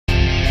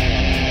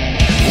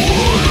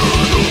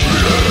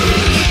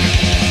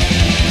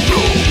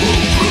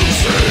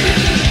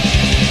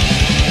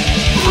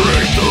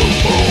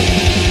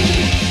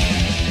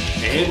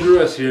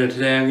here, and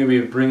today I'm going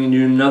to be bringing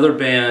you another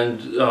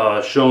band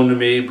shown to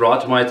me,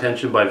 brought to my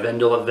attention by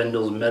Vendel at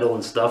Vendel's Metal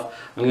and Stuff.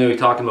 I'm going to be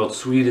talking about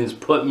Sweden's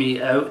Put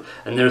Me Out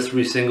and their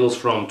 3 singles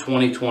from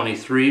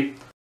 2023.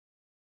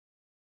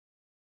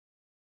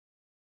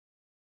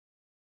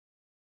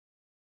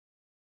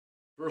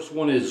 First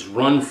one is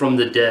Run From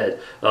the Dead.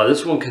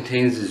 This one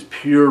contains this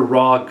pure,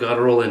 raw,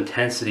 guttural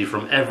intensity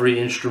from every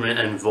instrument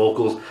and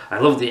vocals. I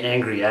love the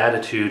angry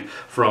attitude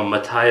from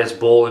Matthias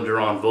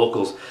Bolander on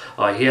vocals.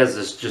 He has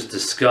this just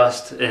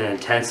disgust and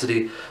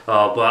intensity,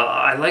 but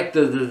I like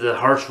the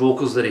harsh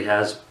vocals that he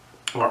has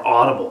are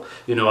audible.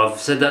 You know, I've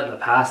said that in the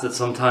past, that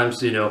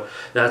sometimes, you know,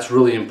 that's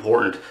really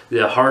important.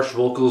 The harsh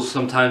vocals,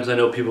 sometimes I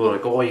know people are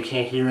like, oh, you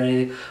can't hear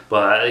anything,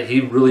 but he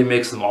really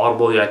makes them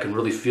audible. I can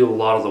really feel a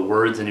lot of the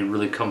words, and he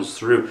really comes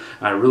through.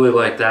 And I really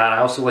like that. I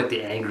also like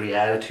the angry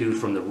attitude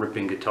from the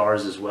ripping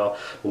guitars as well.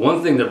 But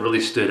one thing that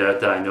really stood out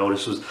that I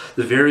noticed was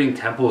the varying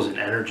tempos and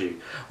energy,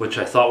 which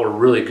I thought were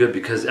really good,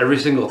 because every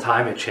single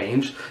time it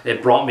changed,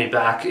 it brought me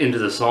back into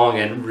the song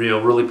and, you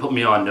know, really put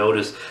me on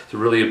notice to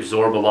really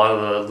absorb a lot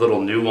of the little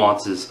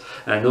nuances.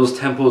 And those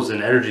tempos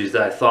and energies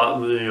that I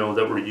thought, you know,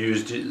 that were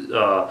used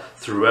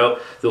throughout,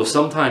 though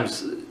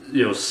sometimes,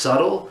 you know,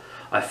 subtle,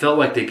 I felt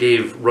like they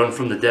gave Run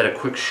From the Dead a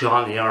quick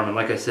shot in the arm, and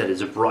like I said,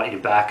 it brought you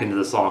back into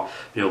the song.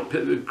 You know,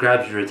 it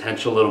grabs your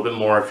attention a little bit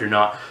more if you're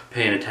not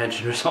paying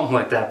attention or something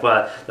like that.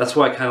 But that's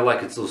why I kind of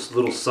like it's those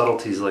little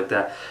subtleties like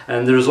that.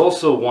 And there's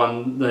also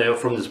one, you know,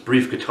 from this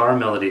brief guitar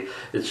melody.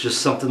 It's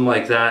just something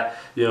like that,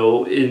 you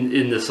know,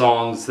 in the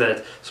songs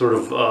that sort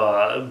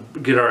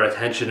of get our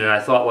attention. And I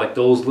thought like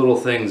those little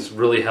things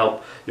really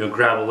help, you know,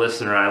 grab a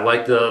listener. I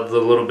like the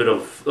little bit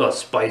of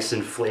spice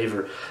and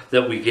flavor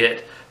that we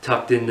get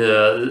tucked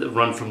into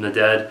Run From the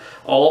Dead.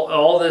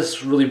 All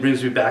this really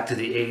brings me back to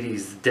the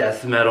 80s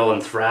death metal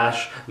and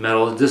thrash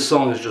metal. This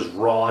song is just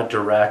raw,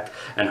 direct,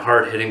 and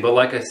hard-hitting, but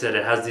like I said,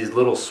 it has these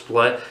little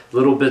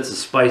bits of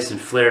spice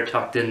and flair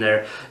tucked in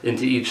there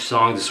into each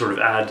song to sort of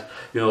add,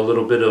 you know, a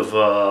little bit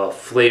of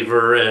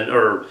flavor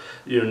or,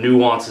 you know,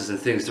 nuances and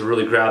things to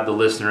really grab the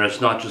listener.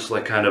 It's not just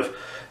like kind of,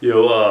 you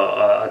know,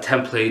 a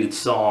templated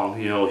song,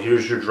 you know,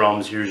 here's your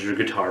drums, here's your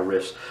guitar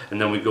riffs, and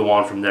then we go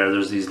on from there.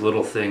 There's these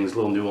little things,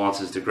 little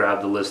nuances to grab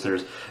the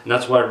listeners, and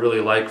that's what I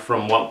really like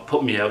from what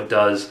Put Me Out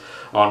does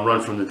on Run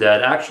From the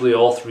Dead. Actually,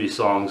 all 3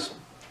 songs.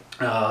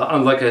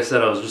 Like I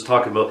said, I was just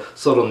talking about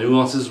subtle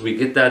nuances. We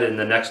get that in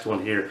the next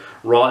one here,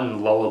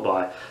 Rotten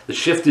Lullaby. The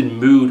shift in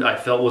mood I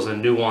felt was a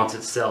nuance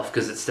itself,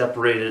 because it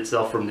separated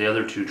itself from the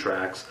other 2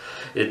 tracks.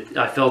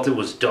 I felt it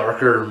was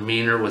darker,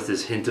 meaner, with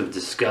this hint of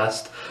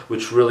disgust,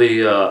 which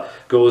really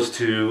goes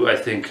to, I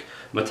think,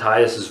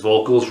 Matthias's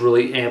vocals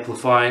really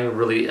amplifying,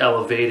 really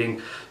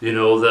elevating, you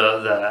know,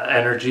 the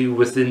energy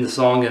within the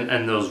song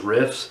and those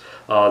riffs.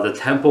 The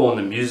tempo and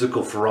the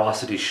musical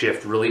ferocity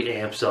shift really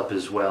amps up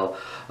as well.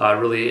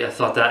 I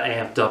thought that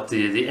amped up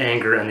the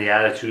anger and the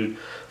attitude,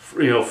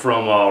 you know,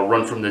 from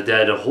Run From the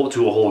Dead to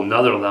a whole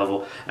nother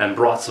level, and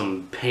brought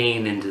some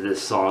pain into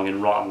this song in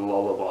Rotten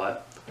Lullaby.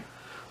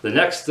 The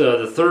next,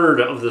 the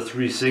third of the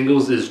 3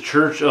 singles is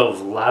Church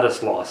of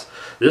Ladislaus.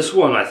 This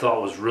one I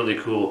thought was really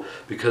cool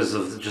because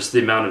of just the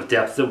amount of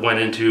depth that went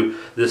into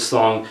this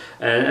song.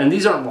 And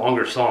these aren't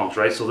longer songs,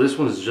 right? So this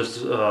one's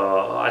just,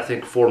 I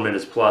think, 4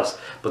 minutes plus.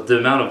 But the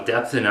amount of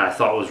depth in it I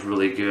thought was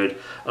really good.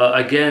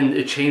 Again,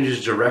 it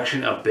changes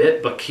direction a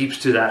bit, but keeps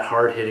to that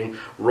hard-hitting,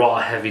 raw,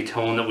 heavy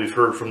tone that we've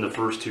heard from the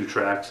first 2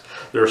 tracks.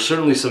 There are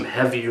certainly some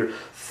heavier,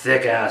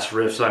 thick-ass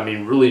riffs. I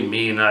mean, really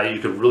mean. You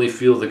could really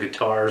feel the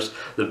guitars,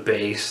 the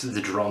bass,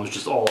 the drums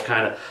just all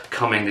kind of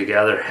coming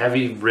together.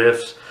 Heavy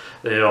riffs,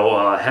 you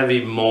know,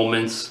 heavy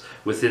moments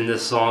within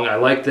this song. I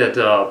like that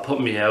Put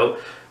Me Out,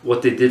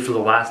 what they did for the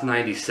last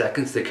 90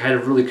 seconds, they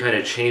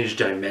really changed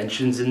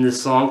dimensions in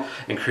this song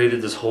and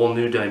created this whole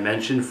new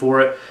dimension for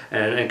it,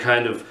 and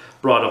kind of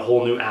brought a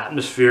whole new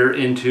atmosphere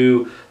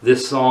into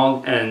this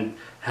song, and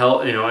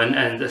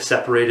and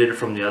separated it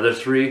from the other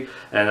 3.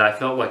 And I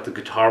felt like the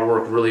guitar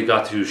work really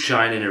got to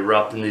shine and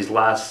erupt in these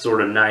last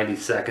sort of 90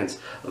 seconds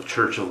of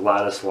Church of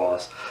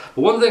Ladislaus.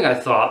 But one thing I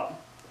thought,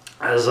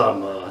 as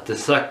I'm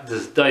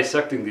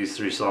dissecting these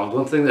 3 songs,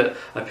 one thing that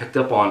I picked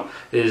up on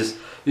is,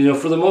 you know,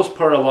 for the most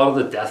part, a lot of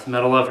the death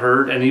metal I've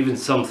heard, and even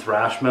some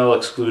thrash metal,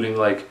 excluding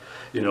like,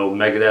 you know,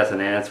 Megadeth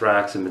and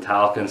Anthrax and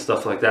Metallica and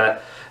stuff like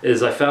that,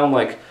 is I found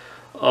like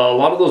a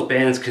lot of those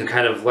bands can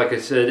kind of, like I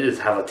said,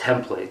 have a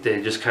template.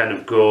 They just kind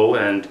of go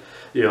and,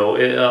 you know,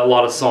 a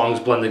lot of songs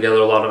blend together,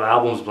 a lot of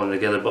albums blend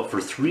together. But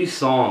for 3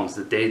 songs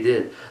that they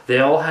did, they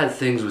all had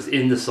things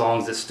within the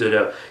songs that stood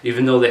out,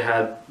 even though they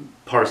had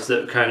parts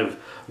that kind of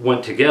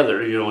went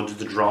together, you know,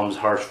 the drums,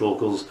 harsh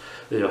vocals,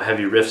 you know,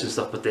 heavy riffs and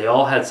stuff, but they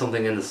all had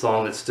something in the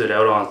song that stood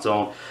out on its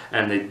own,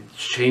 and they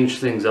changed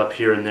things up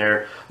here and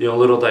there, you know, a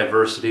little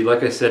diversity.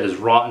 Like I said, as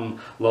Rotten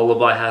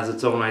Lullaby has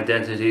its own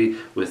identity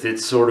with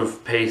its sort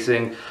of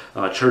pacing.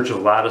 Church of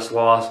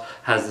Ladislaus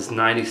has this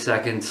 90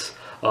 seconds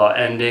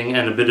ending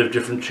and a bit of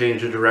different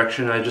change of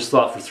direction. I just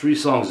thought for 3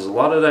 songs there's a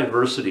lot of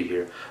diversity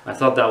here. I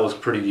thought that was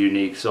pretty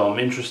unique, so I'm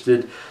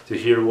interested to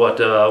hear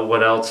what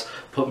else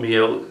Put Me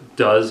Out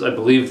does. I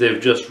believe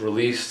they've just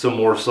released some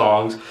more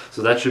songs,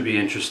 so that should be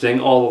interesting.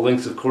 All the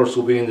links, of course,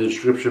 will be in the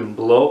description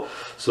below,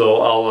 so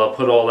I'll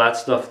put all that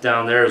stuff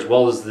down there, as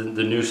well as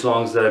the new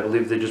songs that I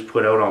believe they just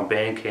put out on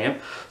Bandcamp,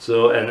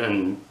 so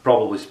and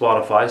probably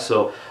Spotify.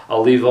 So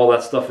I'll leave all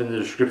that stuff in the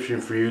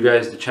description for you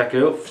guys to check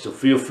out, so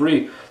feel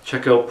free to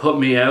check out Put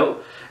Me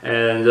Out,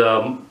 and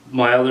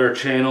my other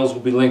channels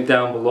will be linked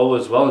down below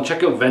as well. And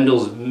check out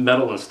Vendel's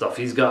metal and stuff.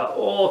 He's got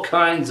all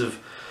kinds of,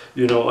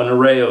 you know, an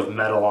array of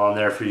metal on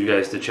there for you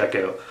guys to check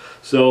out.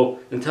 So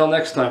until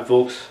next time,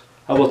 folks,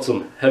 how about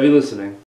some heavy listening?